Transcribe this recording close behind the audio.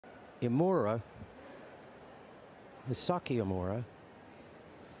Emura, Misaki Emura,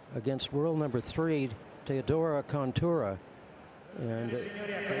 against world number 3, Theodora Gkountoura. And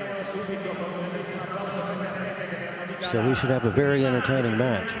so we should have a very entertaining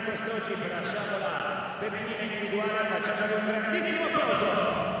match.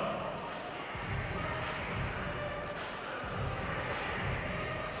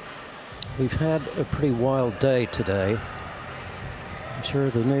 We've had a pretty wild day today. I'm sure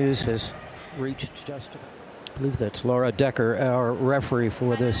the news has reached just, I believe that's Laura Decker, our referee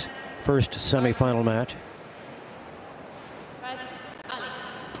for this first semifinal match.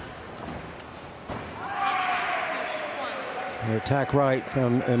 An attack right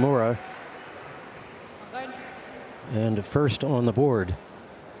from Emura. And first on the board.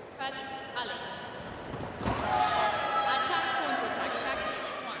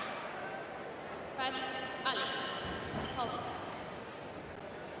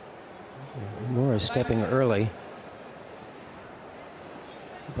 Emura stepping early,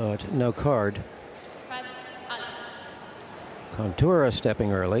 but no card. Gkountoura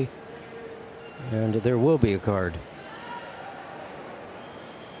stepping early, and there will be a card.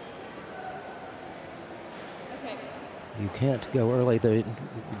 You can't go early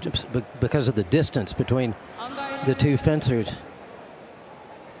because of the distance between the two fencers.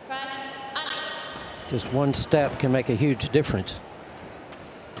 Just one step can make a huge difference.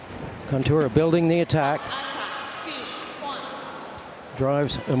 Gkountoura building the attack.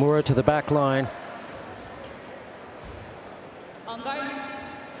 Drives Emura to the back line.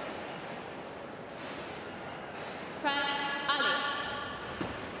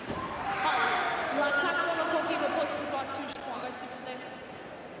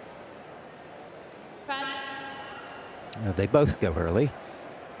 They both go early.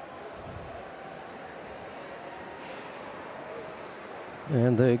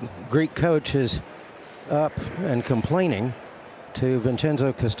 And the Greek coach is up and complaining to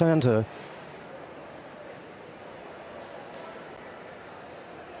Vincenzo Costanza.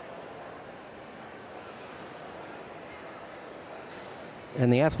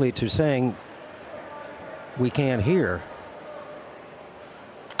 And the athletes are saying, we can't hear.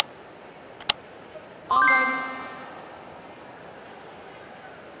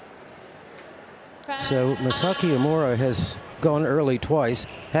 So Misaki Emura has gone early twice,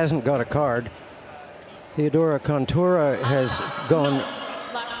 hasn't got a card. Theodora Gkountoura has gone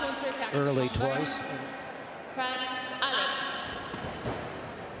early twice.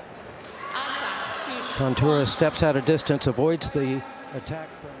 Gkountoura steps out of distance, avoids the attack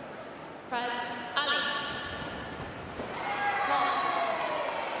from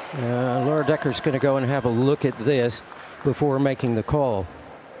Laura Decker's going to go and have a look at this before making the call.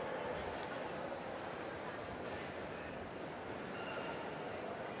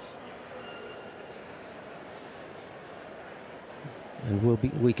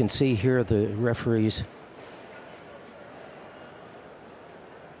 And we can see here the referee's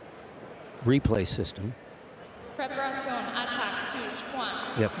replay system.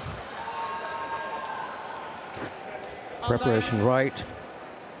 Yep. Preparation right.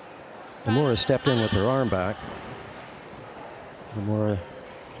 Emura stepped in with her arm back. Emura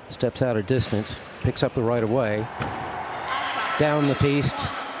steps out of distance, picks up the right of way. Down the piste.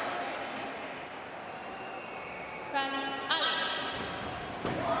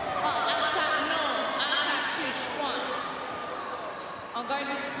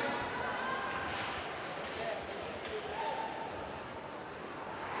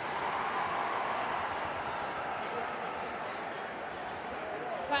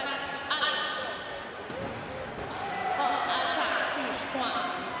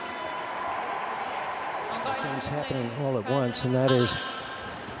 Things happening all at once, and that is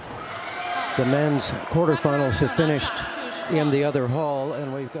the men's quarterfinals have finished in the other hall,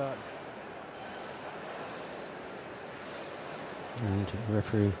 and we've got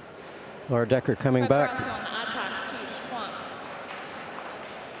referee Laura Decker coming back.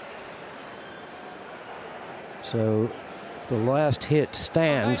 So the last hit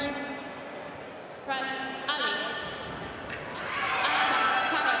stands.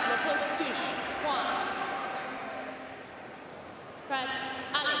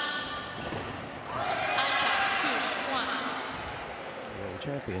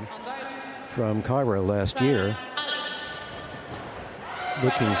 Champion from Cairo last year,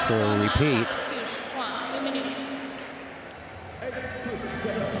 looking for a repeat.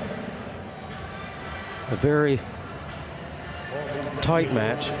 A very tight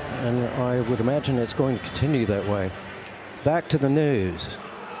match, and I would imagine it's going to continue that way. Back to the news.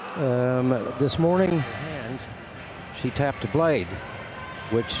 This morning, she tapped a blade.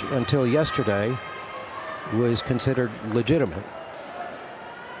 which until yesterday was considered legitimate.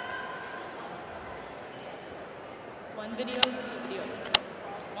 One video, two video.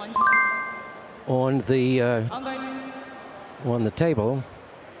 One. On the table,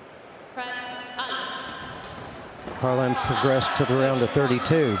 Harlan progressed to the round of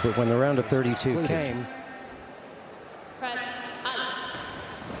 32, but when the round of 32 came,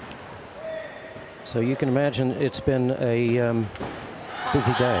 so you can imagine it's been a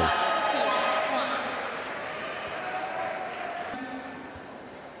busy day.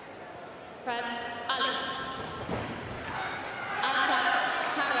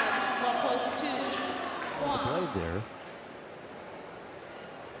 Blade there.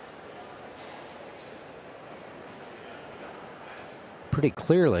 Pretty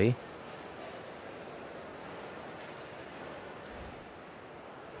clearly.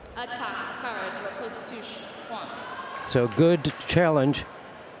 So good challenge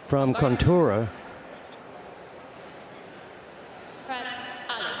from Gkountoura.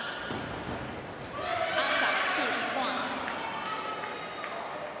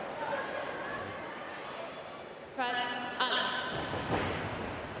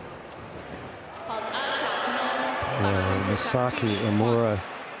 Misaki Emura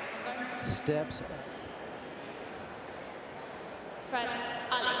steps.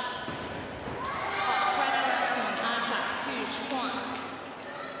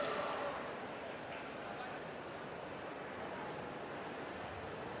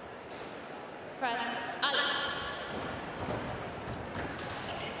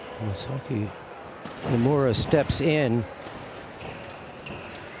 Misaki Emura steps in.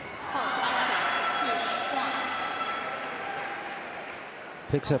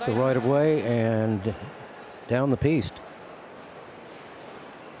 Picks up the right of way and down the piste.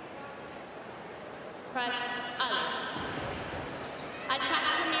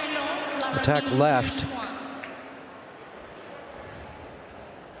 Attack left.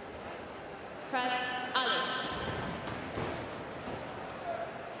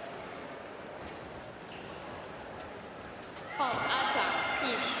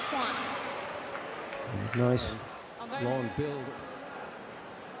 Nice long build.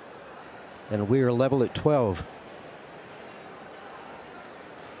 And we are level at 12.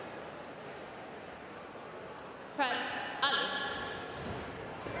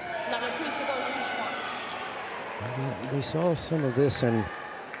 We saw some of this and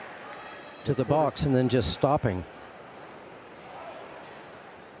to the box and then just stopping.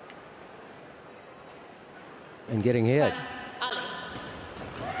 And getting hit.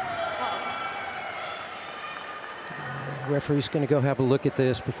 The referee's going to go have a look at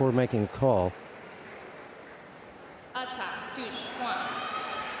this before making a call.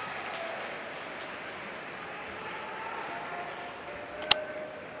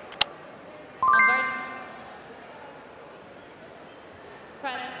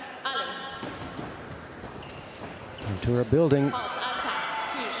 Gkountoura building,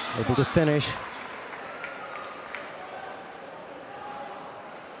 able to finish.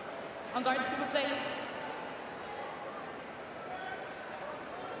 En garde, s'il vous plaît.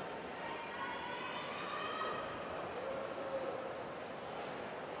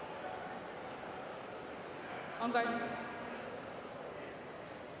 En garde.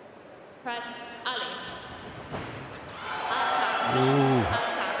 Prête, allez.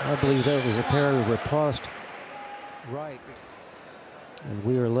 I believe that was a parry riposte. Right. And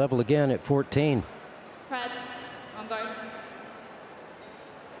we are level again at 14. Prête, en garde.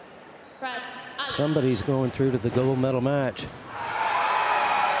 Prête, allez. Somebody's going through to the gold medal match.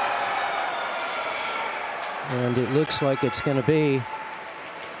 And it looks like it's going to be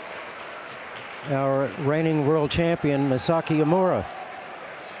our reigning world champion, Misaki Emura.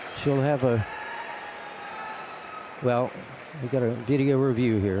 She'll have a, well, we got a video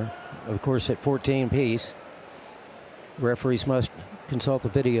review here. Of course, at 14 piece. Referees must consult the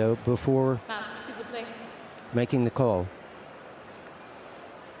video before making the call.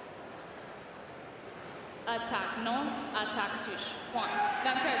 Attaque non, attaque touche. Point.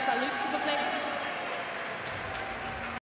 Vainqueur, salut, s'il vous plaît.